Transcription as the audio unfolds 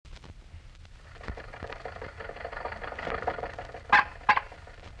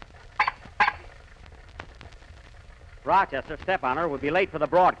Rochester, step on her. We'll be late for the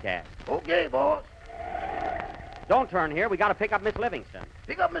broadcast. Okay, boss. Don't turn here. We got to pick up Miss Livingston.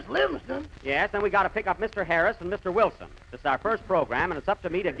 Pick up Miss Livingston? Yes, then we got to pick up Mr. Harris and Mr. Wilson. This is our first program, and it's up to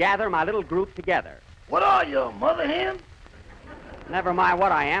me to gather my little group together. What are you, a mother hen? Never mind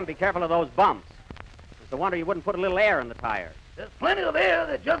what I am. Be careful of those bumps. It's a wonder you wouldn't put a little air in the tires. There's plenty of air.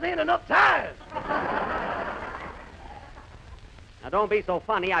 There just ain't enough tires. Now, don't be so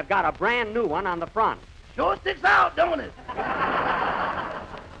funny. I've got a brand new one on the front. Sure sticks out, don't it?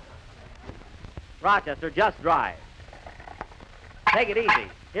 Rochester, just drive. Take it easy.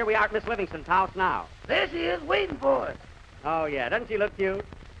 Here we are at Miss Livingston's house now. There she is, waiting for us. Oh, yeah. Doesn't she look cute?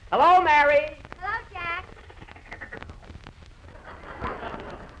 Hello, Mary. Hello, Jack.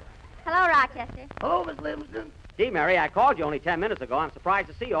 Hello, Rochester. Hello, Miss Livingston. Gee, Mary, I called you only 10 minutes ago. I'm surprised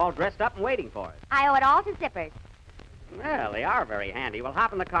to see you all dressed up and waiting for us. I owe it all to zippers. Well, they are very handy. Well,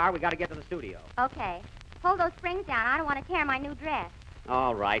 hop in the car. We got to get to the studio. Okay. Pull those springs down. I don't want to tear my new dress.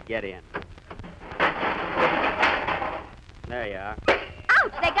 All right, get in. There you are.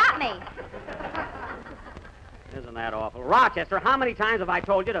 Ouch, they got me. Isn't that awful? Rochester, how many times have I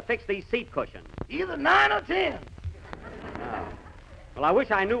told you to fix these seat cushions? Either 9 or 10. Oh. Well, I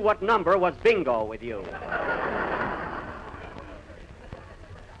wish I knew what number was bingo with you.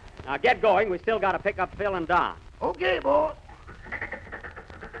 Now, get going. We still got to pick up Phil and Don. Okay, boss.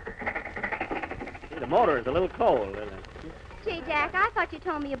 See, the motor is a little cold, isn't it? Gee, Jack, I thought you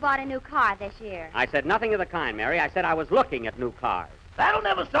told me you bought a new car this year. I said nothing of the kind, Mary. I said I was looking at new cars. That'll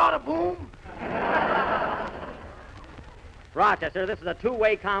never start a boom. Rochester, this is a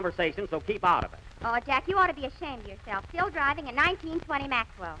two-way conversation, so keep out of it. Oh, Jack, you ought to be ashamed of yourself. Still driving a 1920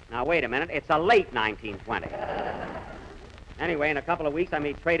 Maxwell. Now, wait a minute. It's a late 1920. Anyway, in a couple of weeks, I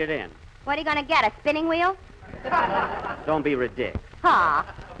may trade it in. What are you going to get, a spinning wheel? Don't be ridiculous.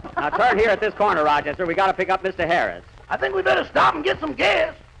 Ha. Now, turn here at this corner, Rochester. We got to pick up Mr. Harris. I think we better stop and get some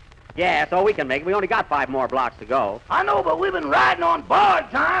gas. Yeah, so we can make it. We only got 5 more blocks to go. I know, but we've been riding on borrowed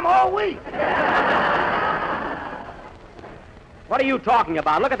time all week. What are you talking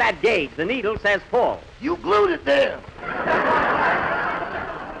about? Look at that gauge. The needle says full. You glued it there.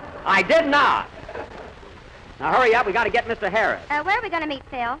 I did not. Now, hurry up. We got to get Mr. Harris. Where are we going to meet,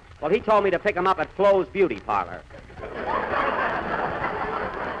 Phil? Well, he told me to pick him up at Flo's Beauty Parlor.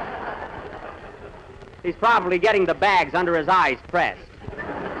 He's probably getting the bags under his eyes pressed.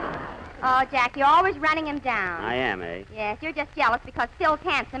 Oh, Jack, you're always running him down. I am, eh? Yes, you're just jealous because Phil's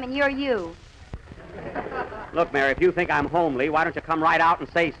handsome and you're you. Look, Mary, if you think I'm homely, why don't you come right out and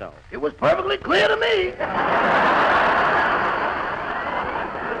say so? It was perfectly clear to me.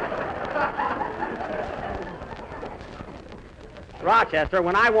 Rochester,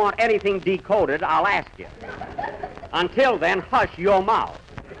 when I want anything decoded, I'll ask you. Until then, hush your mouth.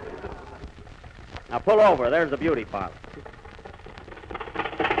 Now, pull over. There's the beauty parlor.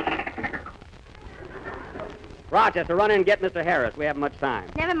 Rochester, run in and get Mr. Harris. We haven't much time.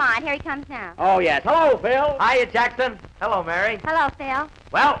 Never mind. Here he comes now. Oh, yes. Hello, Phil. Hiya, Jackson. Hello, Mary. Hello, Phil.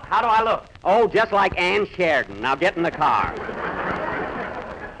 Well, how do I look? Oh, just like Ann Sheridan. Now, get in the car.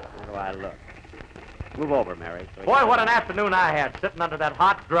 How do I look? Move over, Mary. Boy, what an afternoon I had sitting under that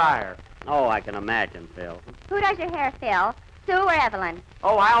hot dryer. Oh, I can imagine, Phil. Who does your hair, Phil? Sue or Evelyn?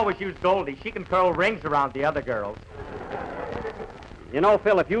 Oh, I always use Goldie. She can curl rings around the other girls. You know,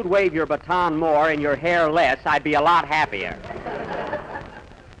 Phil, if you'd wave your baton more and your hair less, I'd be a lot happier.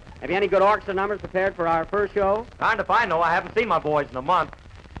 Have you any good orchestra numbers prepared for our first show? Kind of I know. I haven't seen my boys in a month.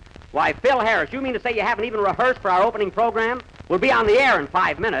 Why, Phil Harris, you mean to say you haven't even rehearsed for our opening program? We'll be on the air in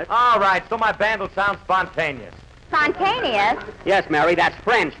 5 minutes. All right, so my band will sound spontaneous. Spontaneous? Yes, Mary, that's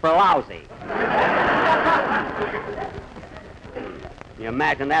French for lousy. You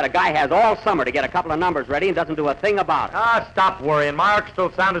imagine that? A guy has all summer to get a couple of numbers ready and doesn't do a thing about it. Ah, stop worrying. My orchestra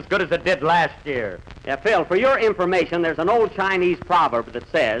will sound as good as it did last year. Yeah, Phil, for your information, there's an old Chinese proverb that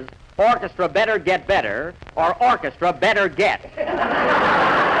says, orchestra better get better, or orchestra better get.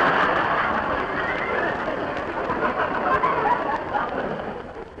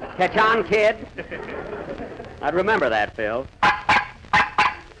 Catch on, kid? I'd remember that, Phil.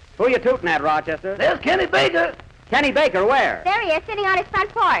 Who you tooting at, Rochester? There's Kenny Baker. Kenny Baker, where? There he is, sitting on his front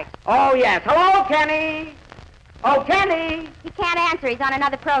porch. Oh, yes. Hello, Kenny. Oh, Kenny. He can't answer. He's on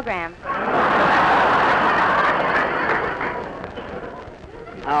another program.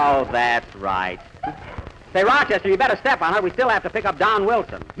 Oh, that's right. Say, Rochester, you better step on her. We still have to pick up Don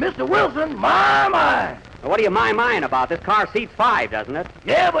Wilson. Mr. Wilson, my. Now, what are you my-mying about? This car seats 5, doesn't it?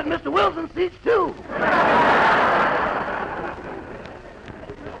 Yeah, but Mr. Wilson seats 2.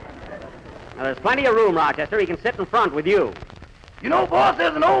 Now, there's plenty of room, Rochester. He can sit in front with you. You know, boss,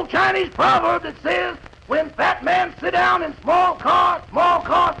 there's an old Chinese proverb that says, When fat man sit down in small car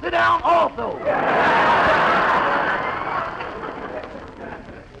sit down also.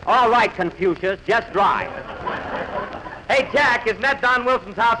 All right, Confucius, just drive. Hey, Jack, isn't that Don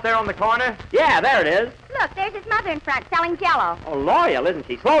Wilson's house there on the corner? Yeah, there it is. Look, there's his mother in front selling Jell-O. Oh, loyal, isn't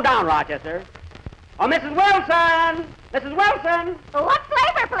she? Slow down, Rochester. Oh, Mrs. Wilson! Mrs. Wilson! What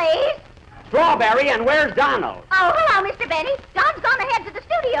flavor, please? Strawberry, and where's Donald? Oh, hello, Mr. Benny. Don's gone ahead to the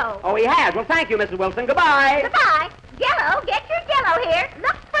studio. Oh, he has. Well, thank you, Mrs. Wilson. Goodbye. Goodbye. Jell-O, get your Jell-O here.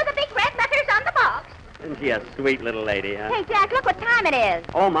 Look for the big red letters on the box. Isn't she a sweet little lady, huh? Hey, Jack, look what time it is.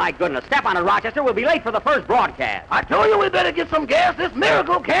 Oh, my goodness. Step on it, Rochester. We'll be late for the first broadcast. I told you we better get some gas. This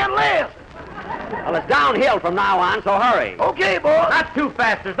miracle can't last. Well, it's downhill from now on, so hurry. Okay, boy. Not too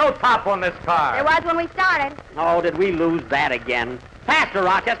fast. There's no top on this car. There was when we started. Oh, did we lose that again? Faster,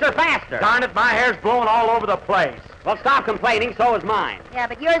 Rochester, faster. Darn it, my hair's blowing all over the place. Well, stop complaining. So is mine. Yeah,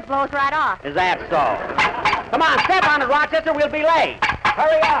 but yours blows right off. Is that so? Come on, step on it, Rochester. We'll be late.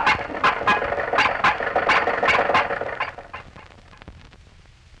 Hurry up.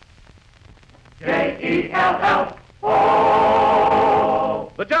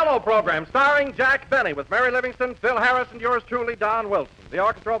 The Jell-O program, starring Jack Benny with Mary Livingston, Phil Harris, and yours truly, Don Wilson. The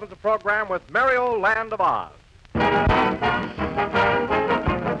orchestra opens the program with Merry Old Land of Oz.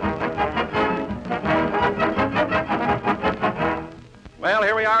 Well,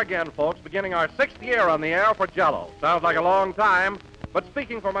 here we are again, folks, beginning our 6th year on the air for Jell-O. Sounds like a long time, but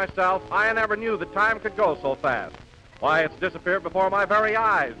speaking for myself, I never knew that time could go so fast. Why, it's disappeared before my very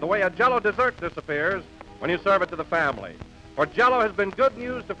eyes, the way a Jell-O dessert disappears when you serve it to the family. For Jell-O has been good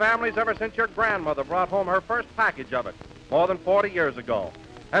news to families ever since your grandmother brought home her first package of it more than 40 years ago.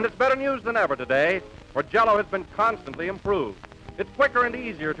 And it's better news than ever today, for Jell-O has been constantly improved. It's quicker and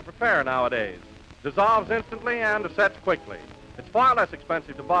easier to prepare nowadays. Dissolves instantly and sets quickly. It's far less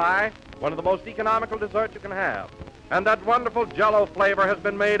expensive to buy, one of the most economical desserts you can have. And that wonderful Jell-O flavor has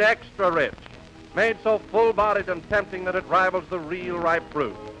been made extra rich, made so full-bodied and tempting that it rivals the real ripe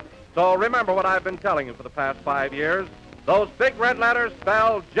fruit. So remember what I've been telling you for the past 5 years. Those big red letters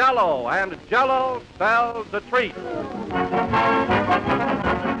spell Jell-O, and Jell-O spells the treat.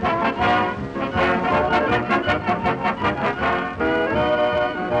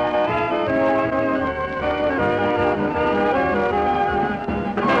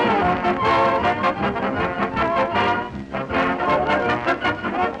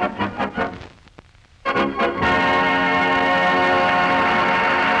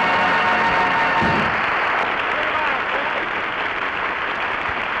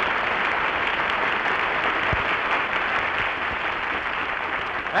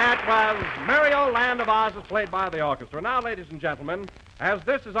 That was Merry Old Land of Oz, as played by the orchestra. Now, ladies and gentlemen, as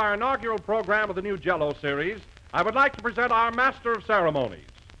this is our inaugural program of the new Jell-O series, I would like to present our master of ceremonies.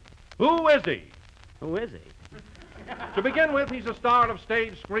 Who is he? Who is he? To begin with, he's a star of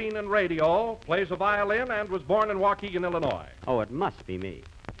stage, screen, and radio, plays a violin, and was born in Waukegan, Illinois. Oh, it must be me.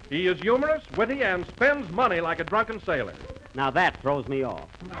 He is humorous, witty, and spends money like a drunken sailor. Now that throws me off.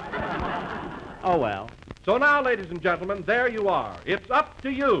 Oh, well. So now, ladies and gentlemen, there you are. It's up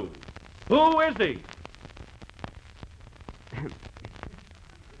to you. Who is he?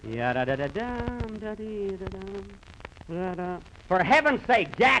 Ya-da-da-da-dum, da-dee-da-dum, da-da. For heaven's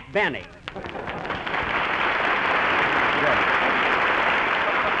sake, Jack Benny.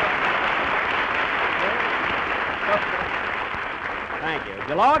 Thank you.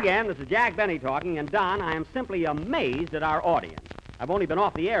 Hello again. This is Jack Benny talking, and Don, I am simply amazed at our audience. I've only been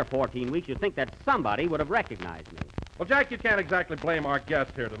off the air 14 weeks. You'd think that somebody would have recognized me. Well, Jack, you can't exactly blame our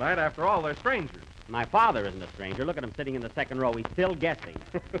guests here tonight. After all, they're strangers. My father isn't a stranger. Look at him sitting in the second row. He's still guessing.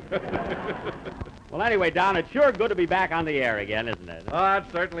 Well, anyway, Don, it's sure good to be back on the air again, isn't it? Oh, it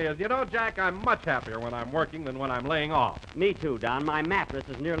certainly is. You know, Jack, I'm much happier when I'm working than when I'm laying off. Me too, Don. My mattress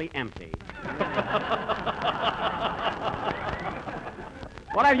is nearly empty.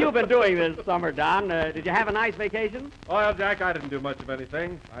 What have you been doing this summer, Don? Did you have a nice vacation? Well, Jack, I didn't do much of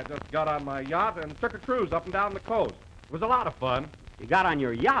anything. I just got on my yacht and took a cruise up and down the coast. It was a lot of fun. You got on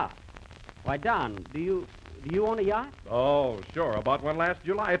your yacht. Why, Don, do you own a yacht? Oh, sure. I bought one last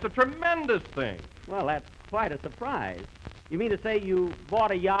July. It's a tremendous thing. Well, that's quite a surprise. You mean to say you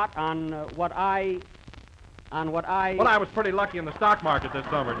bought a yacht on what I... Well, I was pretty lucky in the stock market this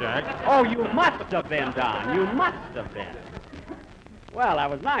summer, Jack. Oh, you must have been, Don. You must have been. Well, that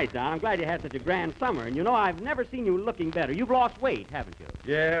was nice, Don. I'm glad you had such a grand summer. And you know, I've never seen you looking better. You've lost weight, haven't you?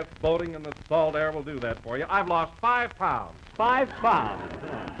 Yes, boating in the salt air will do that for you. I've lost 5 pounds. 5 pounds.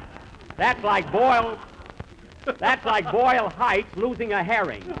 That's like Boyle Heights losing a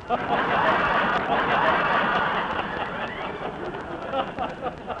herring.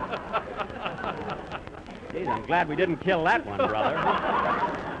 Geez, I'm glad we didn't kill that one, brother.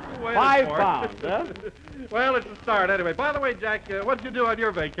 Wait 5 for it. pounds, huh? Well, it's a start anyway. By the way, Jack, what did you do on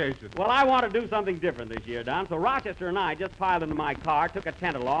your vacation? Well, I want to do something different this year, Don. So Rochester and I just piled into my car, took a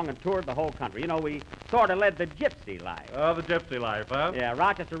tent along, and toured the whole country. You know, we sort of led the gypsy life. Oh, the gypsy life, huh? Yeah,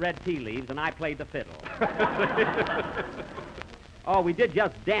 Rochester read tea leaves, and I played the fiddle. Oh, we did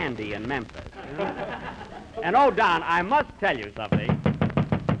just dandy in Memphis. You know? And, oh, Don, I must tell you something.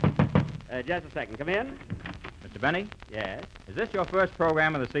 Just a second. Come in. Mr. Benny, Yes, is this your first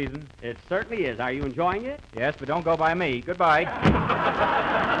program of the season? it certainly is. Are you enjoying it? Yes, but don't go by me. Goodbye.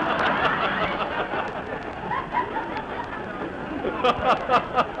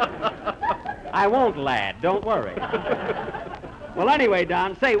 I won't, lad. Don't worry. Well, anyway,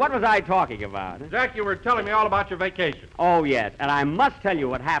 Don, say, what was I talking about? Jack, you were telling me all about your vacation. Oh, yes, and I must tell you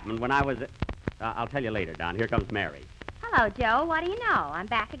what happened when I was... I'll tell you later, Don. Here comes Mary. Hello, Joe. What do you know? I'm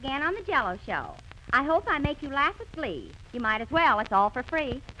back again on the Jell-O show. I hope I make you laugh with glee. You might as well. It's all for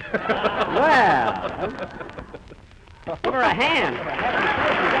free. Well, give her a hand. For heaven's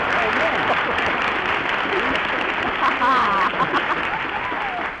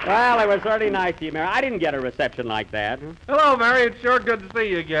sake, well, it was certainly nice to you, Mary. I didn't get a reception like that. Hello, Mary. It's sure good to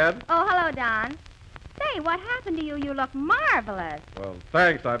see you again. Oh, hello, Don. Say, what happened to you? You look marvelous. Well,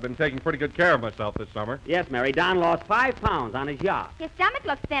 thanks. I've been taking pretty good care of myself this summer. Yes, Mary. Don lost 5 pounds on his yacht. Your stomach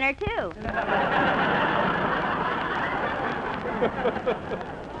looks thinner, too.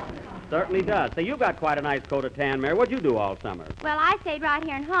 Certainly does. Say, you've got quite a nice coat of tan, Mary. What'd you do all summer? Well, I stayed right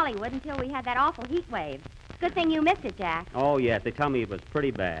here in Hollywood until we had that awful heat wave. Good thing you missed it, Jack. Oh, yes. They tell me it was pretty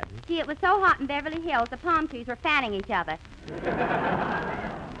bad. Gee, it was so hot in Beverly Hills, the palm trees were fanning each other.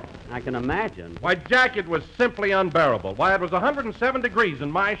 I can imagine. Why, Jack, it was simply unbearable. Why, it was 107 degrees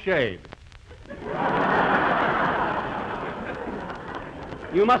in my shade.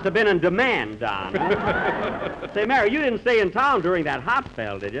 You must have been in demand, Don. Huh? Say, Mary, you didn't stay in town during that hot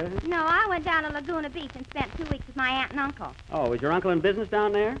spell, did you? No, I went down to Laguna Beach and spent 2 weeks with my aunt and uncle. Oh, is your uncle in business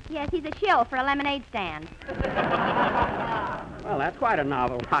down there? Yes, he's a shill for a lemonade stand. Well, that's quite a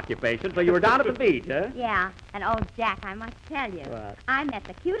novel occupation. So you were down at the beach, huh? Yeah, and oh, Jack, I must tell you. What? I met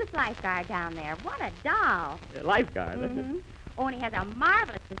the cutest lifeguard down there. What a doll. Lifeguard. Mm-hmm. Oh, and he has a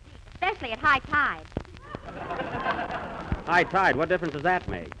marvelous physique, especially at high tide. High tide, what difference does that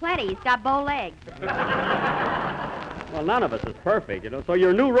make? Plenty, he's got bow legs. Well, none of us is perfect, you know. So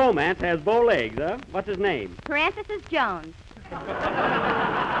your new romance has bow legs, huh? What's his name? Parenthesis Jones.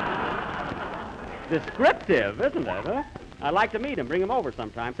 Descriptive, isn't it, huh? I'd like to meet him. Bring him over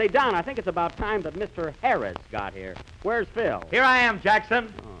sometime. Say, Don, I think it's about time that Mr. Harris got here. Where's Phil? Here I am,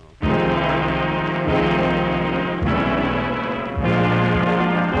 Jackson. Oh.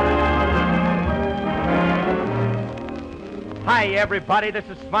 Hi, everybody. This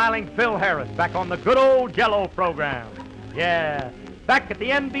is Smiling Phil Harris back on the good old Jell-O program. Yeah, back at the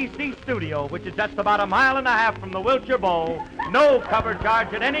NBC studio, which is just about 1.5 miles from the Wilshire Bowl. No cover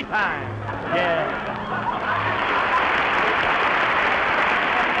charge at any time. Yeah.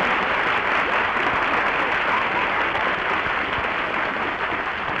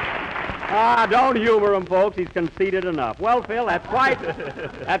 Ah, don't humor him, folks. He's conceited enough. Well, Phil, that's quite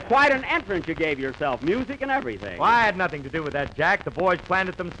an entrance you gave yourself. Music and everything. Well, I had nothing to do with that, Jack. The boys planned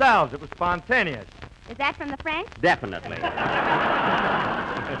it themselves. It was spontaneous. Is that from the French? Definitely.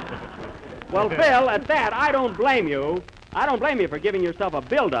 Well, Phil, at that, I don't blame you. I don't blame you for giving yourself a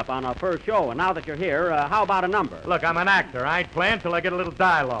build-up on our first show. And now that you're here, how about a number? Look, I'm an actor. I ain't playing till I get a little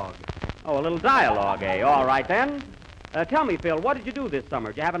dialogue. Oh, a little dialogue, eh? All right, then. Tell me, Phil, what did you do this summer?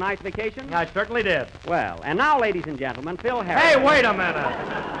 Did you have a nice vacation? I certainly did. Well, and now, ladies and gentlemen, Phil Harris. Hey, wait a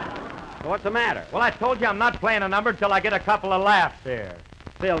minute. What's the matter? Well, I told you I'm not playing a number till I get a couple of laughs here.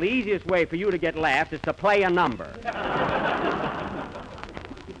 Phil, the easiest way for you to get laughs is to play a number.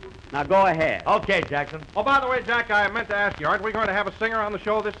 Now, go ahead. Okay, Jackson. Oh, by the way, Jack, I meant to ask you, aren't we going to have a singer on the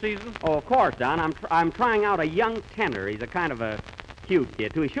show this season? Oh, of course, Don. I'm trying out a young tenor. He's a kind of a cute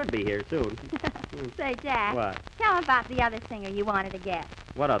kid, too. He should be here soon. Say, Jack. What? Tell him about the other singer you wanted to get.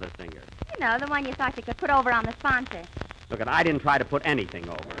 What other singer? You know, the one you thought you could put over on the sponsor. Look, I didn't try to put anything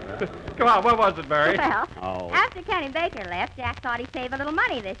over. Come on, what was it, Mary? Well, Oh. after Kenny Baker left, Jack thought he'd save a little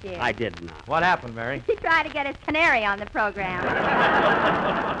money this year. I did not. What happened, Mary? He tried to get his canary on the program.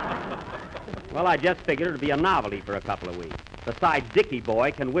 Well, I just figured it'd be a novelty for a couple of weeks. Besides, Dickie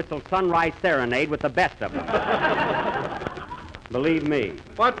Boy can whistle Sunrise Serenade with the best of them. Believe me.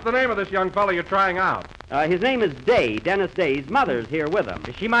 What's the name of this young fellow you're trying out? His name is Day, Dennis Day. His mother's here with him.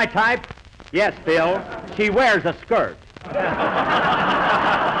 Is she my type? Yes, Phil. She wears a skirt.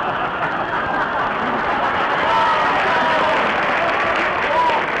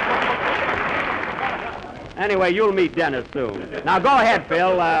 Anyway, you'll meet Dennis soon. Now, go ahead,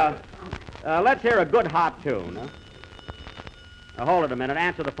 Phil. Let's hear a good hot tune. Huh? Now, hold it a minute.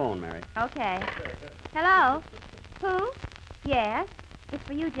 Answer the phone, Mary. Okay. Hello? Who? Yes. It's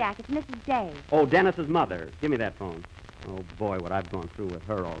for you, Jack. It's Mrs. Day. Oh, Dennis's mother. Give me that phone. Oh, boy, what I've gone through with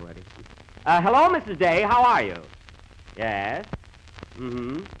her already. Hello, Mrs. Day. How are you? Yes.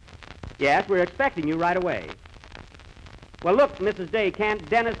 Mm-hmm. Yes, we're expecting you right away. Well, look, Mrs. Day, can't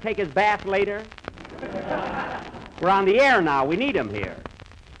Dennis take his bath later? We're on the air now. We need him here.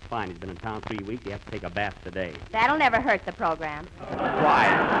 Fine, he's been in town 3 weeks. He has to take a bath today. That'll never hurt the program.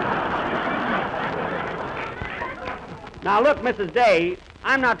 Quiet. Now, look, Mrs. Day,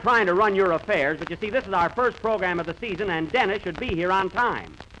 I'm not trying to run your affairs, but you see, this is our first program of the season, and Dennis should be here on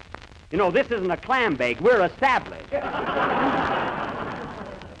time. You know, this isn't a clam bake. We're established.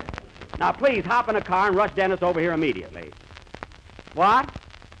 Now, please, hop in a car and rush Dennis over here immediately. What?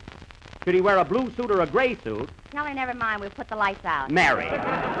 Should he wear a blue suit or a gray suit? Tell her never mind. We'll put the lights out. Mary.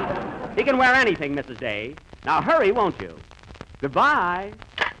 He can wear anything, Mrs. Day. Now, hurry, won't you? Goodbye.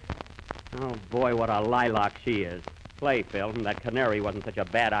 Oh, boy, what a lilac she is. Play, Phil, and that canary wasn't such a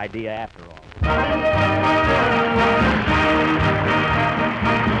bad idea after all.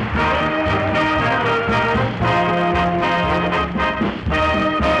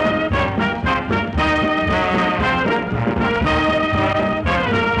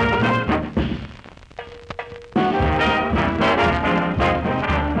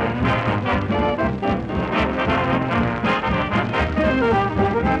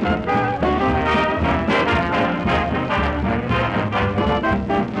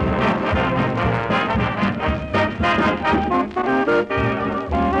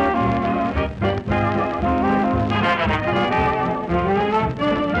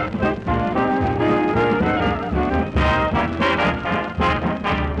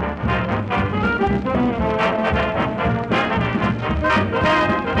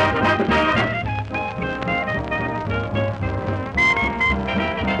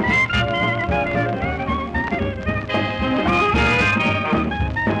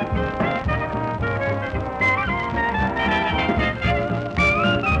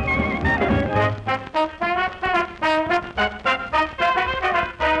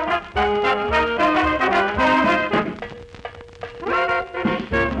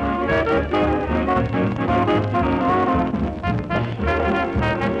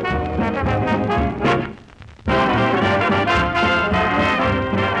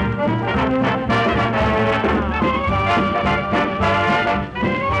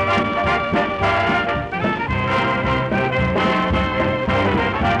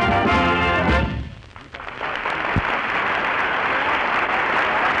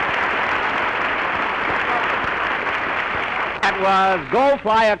 Was Go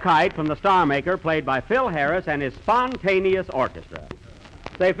Fly a Kite from the Star Maker, played by Phil Harris and his Spontaneous Orchestra.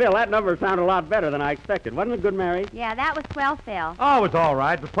 Say, Phil, that number sounded a lot better than I expected. Wasn't it good, Mary? Yeah, that was swell, Phil. Oh, it was all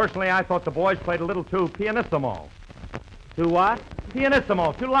right, but personally I thought the boys played a little too pianissimo. Too what?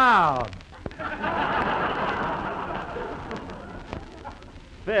 Pianissimo, too loud.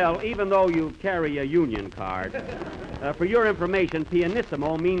 Phil, even though you carry a union card, for your information,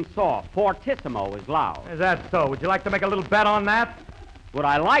 pianissimo means soft. Fortissimo is loud. Is that so? Would you like to make a little bet on that? Would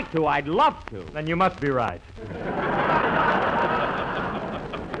I like to? I'd love to. Then you must be right.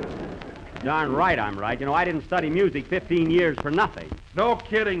 Darn right I'm right. You know, I didn't study music 15 years for nothing. No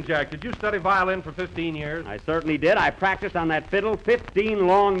kidding, Jack. Did you study violin for 15 years? I certainly did. I practiced on that fiddle 15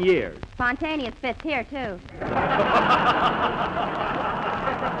 long years. Spontaneous fits here, too.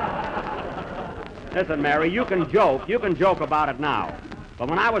 Listen, Mary, you can joke. You can joke about it now. But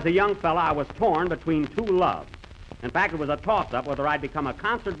when I was a young fella, I was torn between two loves. In fact, it was a toss-up whether I'd become a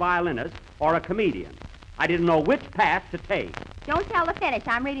concert violinist or a comedian. I didn't know which path to take. Don't tell the finish.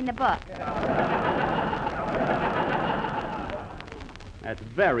 I'm reading the book. That's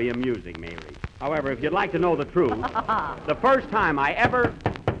very amusing, Mary. However, if you'd like to know the truth, the first time I ever...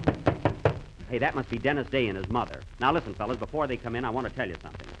 Hey, that must be Dennis Day and his mother. Now, listen, fellas, before they come in, I want to tell you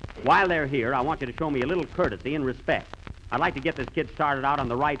something. While they're here, I want you to show me a little courtesy and respect. I'd like to get this kid started out on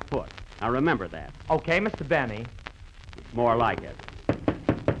the right foot. Now, remember that. Okay, Mr. Benny. More like it.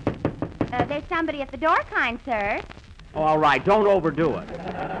 There's somebody at the door, kind sir. Oh, all right, don't overdo it.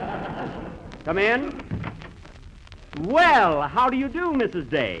 Come in. Well, how do you do, Mrs.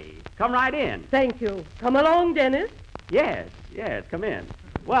 Day? Come right in. Thank you. Come along, Dennis. Yes, come in.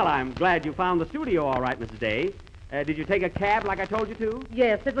 Well, I'm glad you found the studio all right, Mrs. Day. Did you take a cab like I told you to?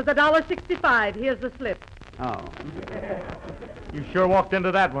 Yes, it was $1.65. Here's the slip. Oh. You sure walked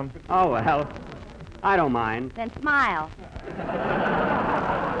into that one. Oh, well, I don't mind. Then smile.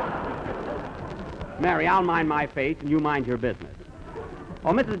 Mary, I'll mind my face and you mind your business.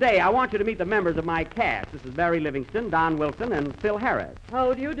 Oh, Mrs. Day, I want you to meet the members of my cast. This is Barry Livingston, Don Wilson, and Phil Harris.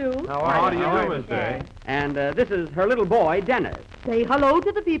 How do you do? How do you do, Miss Day? And this is her little boy, Dennis. Say hello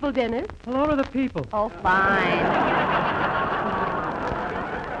to the people, Dennis. Hello to the people. Oh, fine.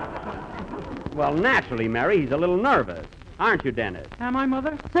 Well, naturally, Mary, he's a little nervous. Aren't you, Dennis? Am I,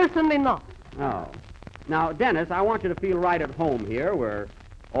 Mother? Certainly not. Oh. Now, Dennis, I want you to feel right at home here. We're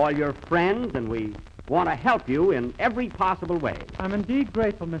all your friends, and we want to help you in every possible way. I'm indeed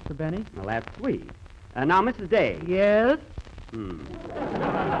grateful, Mr. Benny. Well, that's sweet. Now, Mrs. Day. Yes?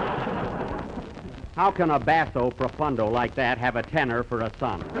 How can a basso profundo like that have a tenor for a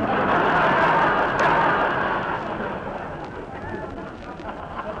son?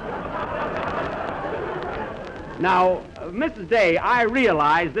 Now, Mrs. Day, I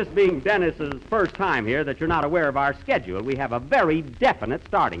realize, this being Dennis's first time here, that you're not aware of our schedule. We have a very definite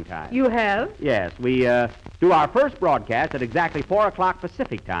starting time. You have? Yes, we do our first broadcast at exactly 4 o'clock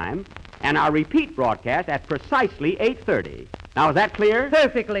Pacific time, and our repeat broadcast at precisely 8:30. Now, is that clear?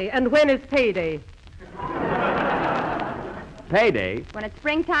 Perfectly. And when is payday? Payday? When it's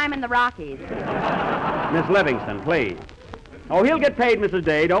springtime in the Rockies. Miss Livingston, please. Oh, he'll get paid, Mrs.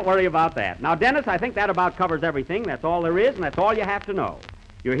 Day. Don't worry about that. Now, Dennis, I think that about covers everything. That's all there is, and that's all you have to know.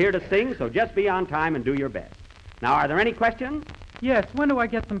 You're here to sing, so just be on time and do your best. Now, are there any questions? Yes, when do I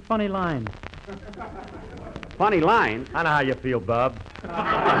get some funny lines? Funny lines? I know how you feel, Bub.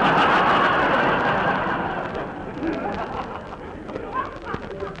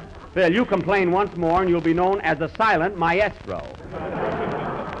 Phil, you complain once more, and you'll be known as the silent maestro.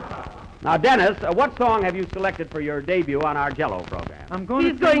 Now, Dennis, what song have you selected for your debut on our Jello program?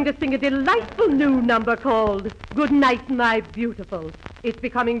 He's going to sing a delightful new number called Good Night, My Beautiful. It's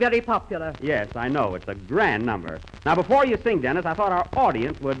becoming very popular. Yes, I know. It's a grand number. Now, before you sing, Dennis, I thought our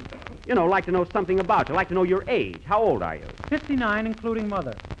audience would, like to know something about you, like to know your age. How old are you? 59, including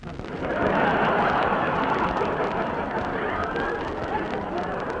Mother.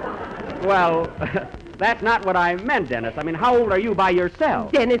 Well, that's not what I meant, Dennis. I mean, how old are you by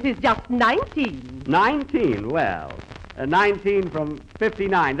yourself? Dennis is just 19. 19? Well, 19 from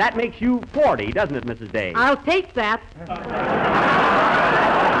 59. That makes you 40, doesn't it, Mrs. Day? I'll take that.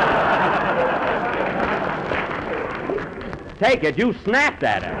 Take it. You snapped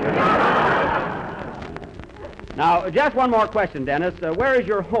at him. Now, just one more question, Dennis. Where is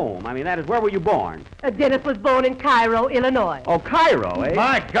your home? I mean, that is, where were you born? Dennis was born in Cairo, Illinois. Oh, Cairo, eh?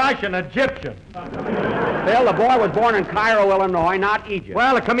 My gosh, an Egyptian. Phil, the boy was born in Cairo, Illinois, not Egypt.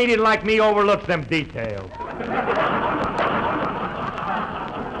 Well, a comedian like me overlooks them details.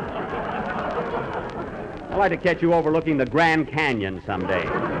 I'd like to catch you overlooking the Grand Canyon someday,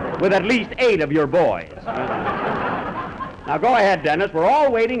 with at least 8 of your boys. Now, go ahead, Dennis. We're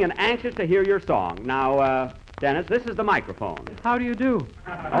all waiting and anxious to hear your song. Now, Dennis, this is the microphone. How do you do?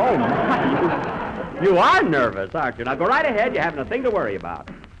 Oh, my. You are nervous, aren't you? Now, go right ahead. You haven't a thing to worry about.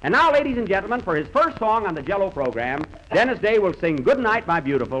 And now, ladies and gentlemen, for his first song on the Jello program, Dennis Day will sing Good Night, My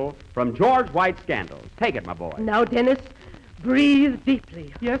Beautiful from George White's Scandals. Take it, my boy. Now, Dennis, breathe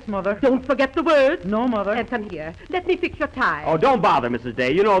deeply. Yes, Mother. Don't forget the words. No, Mother. And come here. Let me fix your tie. Oh, don't bother, Mrs.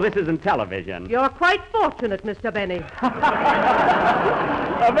 Day. You know this isn't television. You're quite fortunate, Mr. Benny.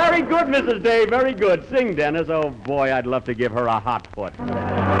 Very good, Mrs. Day. Very good. Sing, Dennis. Oh, boy, I'd love to give her a hot foot.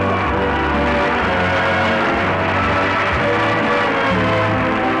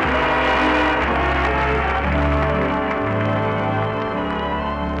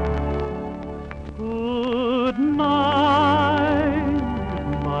 Good night,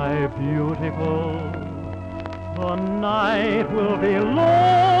 my beautiful. The night will be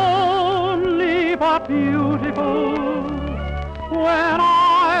lonely but beautiful when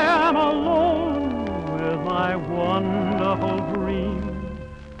I am alone with my wonderful dream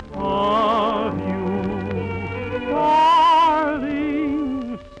of you.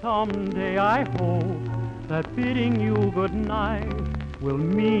 Darling, someday I hope that bidding you good night will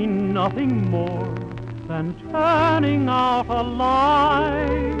mean nothing more than turning out a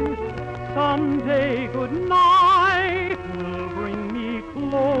light. Someday good night will bring me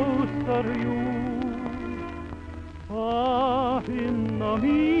closer to you. But in the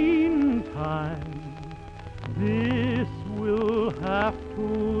meantime, this will have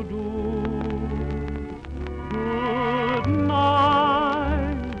to do. Good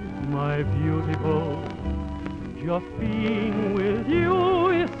night, my beautiful. Just being with you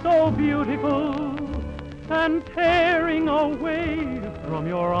is so beautiful, and tearing away from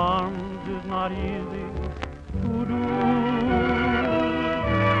your arms is not easy to do.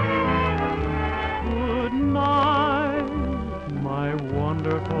 Good night, my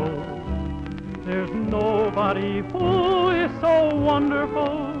wonderful. There's body full is so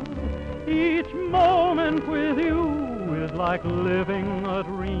wonderful. Each moment with you is like living a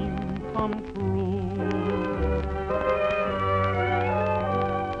dream come true.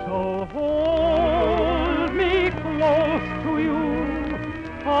 So hold me close to you.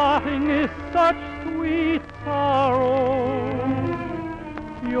 Parting is such sweet sorrow.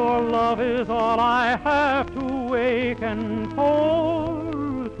 Your love is all I have to wake and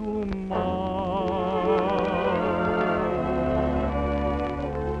hold tomorrow.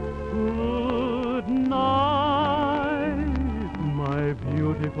 Good night, my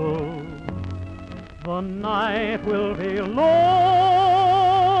beautiful. The night will be lonely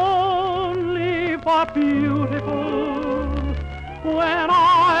but beautiful when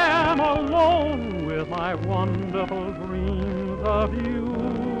I am alone with my wonderful dreams of you.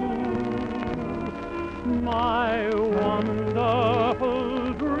 My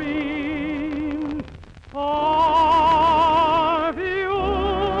wonderful dreams of you.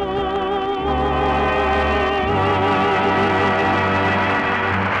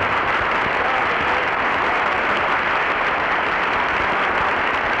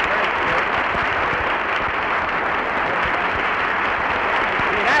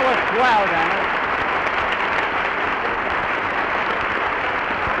 That was swell, Dennis.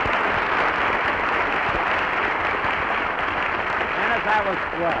 That was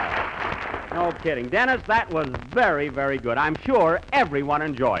swell. No kidding. Dennis, that was very, very good. I'm sure everyone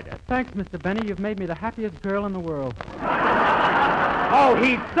enjoyed it. Thanks, Mr. Benny. You've made me the happiest girl in the world. Oh,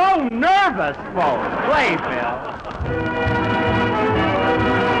 he's so nervous, folks. Play, Bill.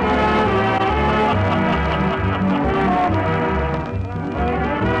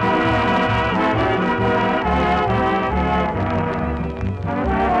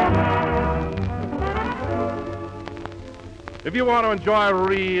 If you want to enjoy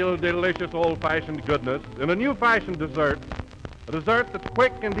real, delicious, old-fashioned goodness in a new-fashioned dessert, a dessert that's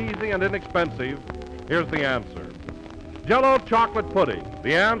quick and easy and inexpensive, here's the answer. Jell-O chocolate pudding,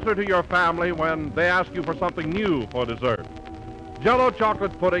 the answer to your family when they ask you for something new for dessert. Jell-O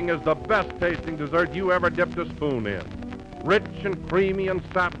chocolate pudding is the best-tasting dessert you ever dipped a spoon in. Rich and creamy and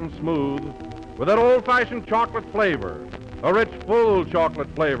satin smooth, with that old-fashioned chocolate flavor, a rich, full chocolate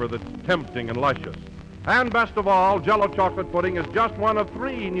flavor that's tempting and luscious. And best of all, Jell-O chocolate pudding is just one of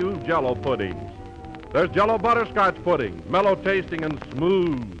 3 new Jell-O puddings. There's Jell-O butterscotch pudding, mellow tasting and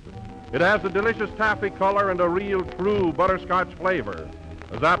smooth. It has a delicious taffy color and a real true butterscotch flavor,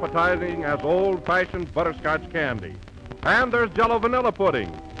 as appetizing as old-fashioned butterscotch candy. And there's Jell-O vanilla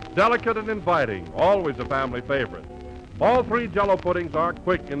pudding, delicate and inviting, always a family favorite. All 3 Jell-O puddings are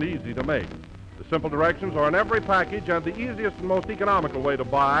quick and easy to make. The simple directions are in every package, and the easiest and most economical way to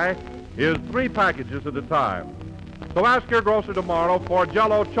buy is 3 packages at a time. So ask your grocer tomorrow for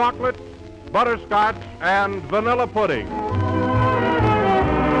Jell-O chocolate, butterscotch, and vanilla pudding.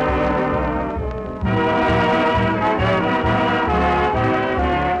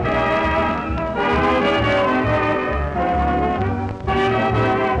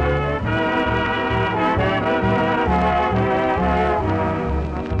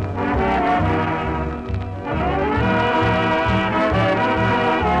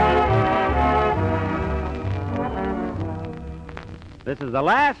 This is the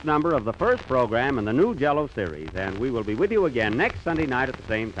last number of the first program in the new Jell-O series, and we will be with you again next Sunday night at the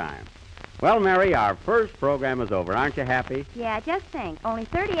same time. Well, Mary, our first program is over. Aren't you happy? Yeah, just think. Only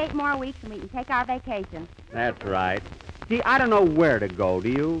 38 more weeks and we can take our vacation. That's right. Gee, I don't know where to go, do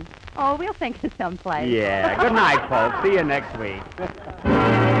you? Oh, we'll think of some place. Yeah. Good night, folks. See you next week.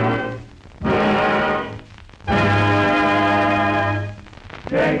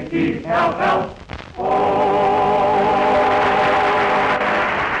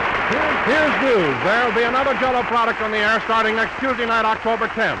 Here's news. There'll be another Jell-O product on the air starting next Tuesday night, October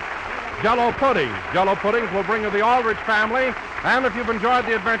 10th. Jell-O puddings. Jell-O puddings will bring you the Aldrich family, and if you've enjoyed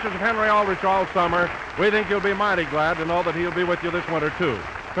the adventures of Henry Aldrich all summer, we think you'll be mighty glad to know that he'll be with you this winter, too.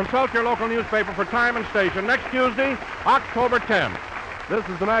 Consult your local newspaper for time and station next Tuesday, October 10th. This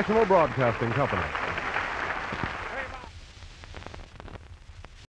is the National Broadcasting Company.